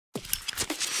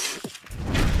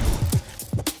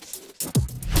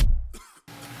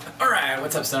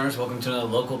Alright, what's up, Stoners? Welcome to another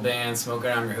local band,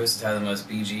 Smokeout. I'm your host, Tyler the Most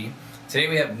BG. Today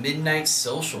we have Midnight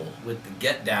Social with the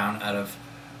Get Down out of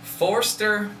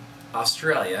Forster,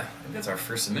 Australia. I think that's our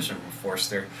first submission from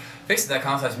Forster.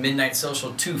 Facebook.com/Midnight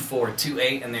Social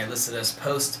 2428, and they're listed as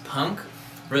post-punk.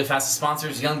 Really fast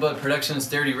sponsors: Youngblood Productions,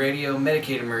 Dirty Radio,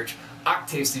 Medicated Merch,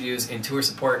 Octave Studios, and tour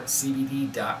support,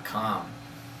 CBD.com.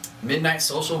 Midnight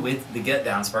Social with the Get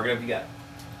Down. Spark it up, you got it.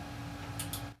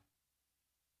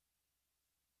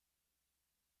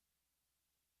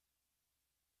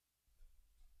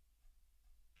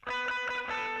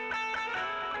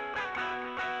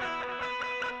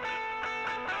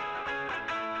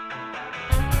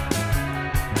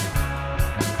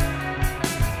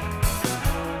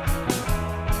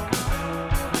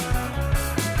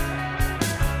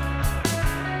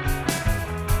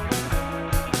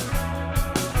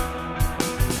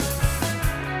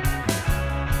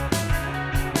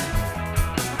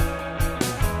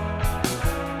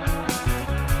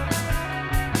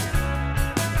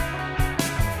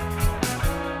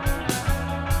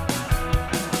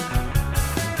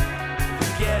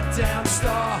 Down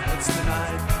starts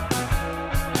tonight.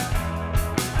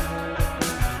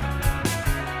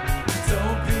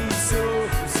 Don't be so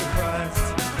surprised.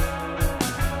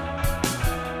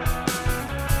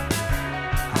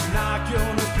 I'm not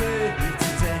gonna pay to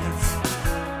dance.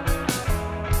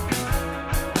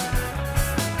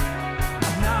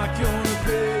 I'm not gonna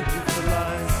pay for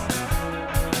lies.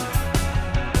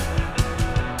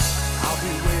 I'll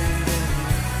be waiting.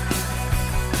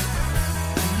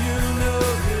 You know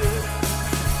it.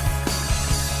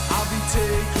 I'll be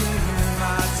taking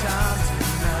my time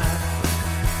tonight.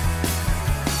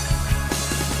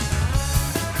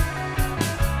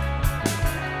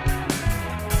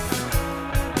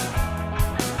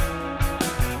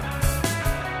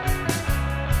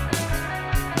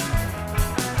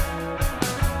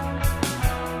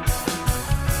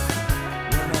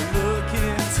 When I look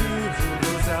into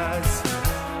those eyes,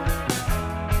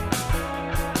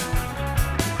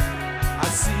 I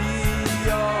see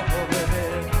all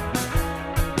ahead.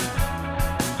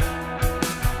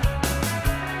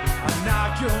 I'm not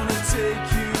gonna take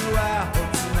you out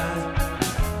tonight.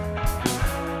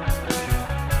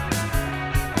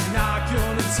 I'm not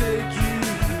gonna take you.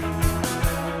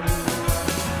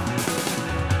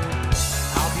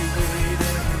 I'll be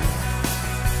waiting.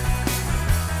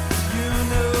 You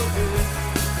know it.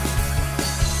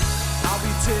 I'll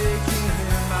be taking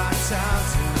my time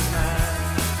tonight.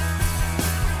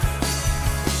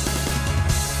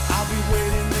 I'll be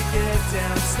waiting to get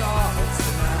down starts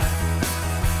tonight.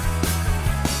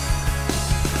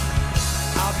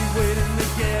 I'll be waiting to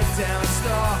get down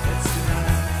starts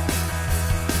tonight.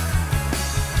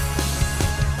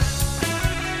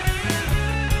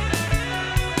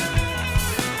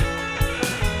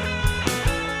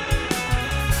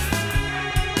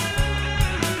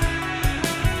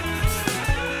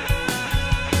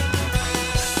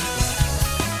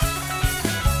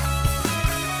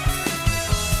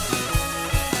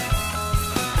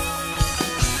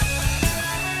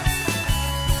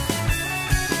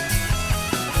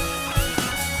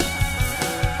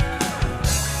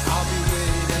 I'll be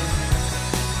waiting.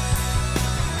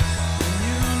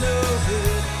 You know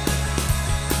it.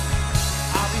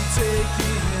 I'll be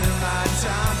taking my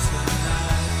time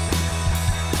tonight.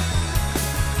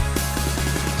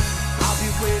 I'll be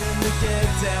waiting to get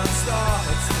down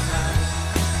starts tonight.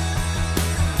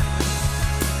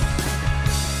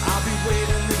 I'll be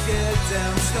waiting to get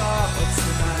down starts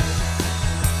tonight.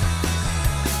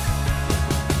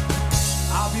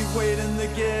 I'll be waiting to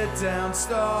get down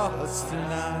starts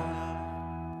tonight.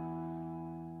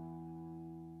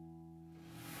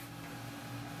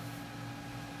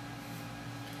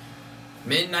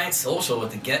 Midnight Social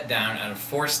with the Get Down out of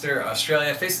Forster,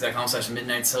 Australia.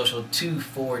 Facebook.com/Midnight Social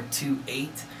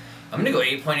 2428. I'm gonna go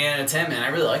 8.8 out of 10, man. I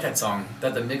really like that song.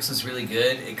 Thought the mix was really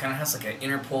good. It kind of has like an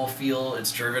Interpol feel.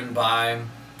 It's driven by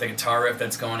the guitar riff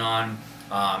that's going on.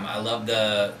 I love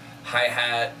the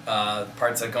hi-hat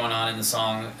parts that are going on in the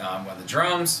song with the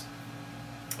drums.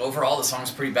 Overall, the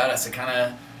song's pretty badass. It kind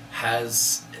of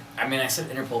has, I mean, I said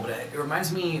Interpol, but it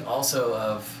reminds me also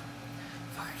of,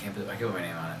 fuck, I can't put my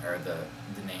name on it, or the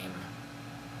name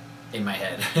in my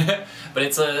head. But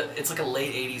it's like a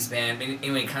late 80s band,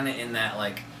 anyway, kind of in that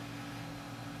like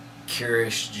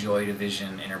Curish, Joy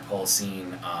Division, Interpol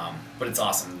scene, but it's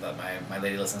awesome that my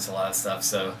lady listens to a lot of stuff,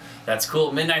 so that's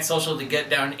cool. Midnight Social to Get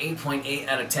Down, 8.8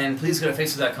 out of 10. Please go to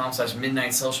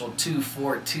Facebook.com/Midnight Social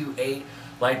 2428.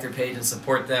 like their page and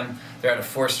support them. They're out of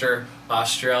Forster,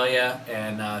 Australia,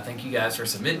 and thank you guys for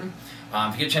submitting.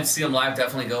 If you get a chance to see them live,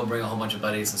 definitely go bring a whole bunch of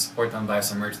buddies and support them, buy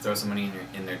some merch, throw some money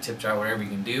in their tip jar, whatever you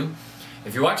can do.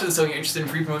 If you're watching this and you're interested in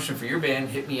free promotion for your band,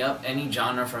 hit me up, any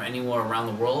genre from anywhere around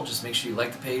the world. Just make sure you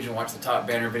like the page and watch the top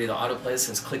banner video that autoplays. It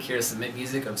says click here to submit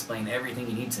music. I'll explain everything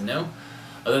you need to know.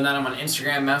 Other than that, I'm on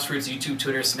Instagram, Mouseroots, YouTube,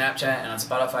 Twitter, Snapchat, and on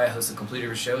Spotify I host a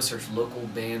complete show. Search local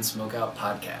band Smokeout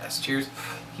podcast. Cheers.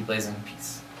 Keep blazing.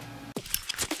 Peace.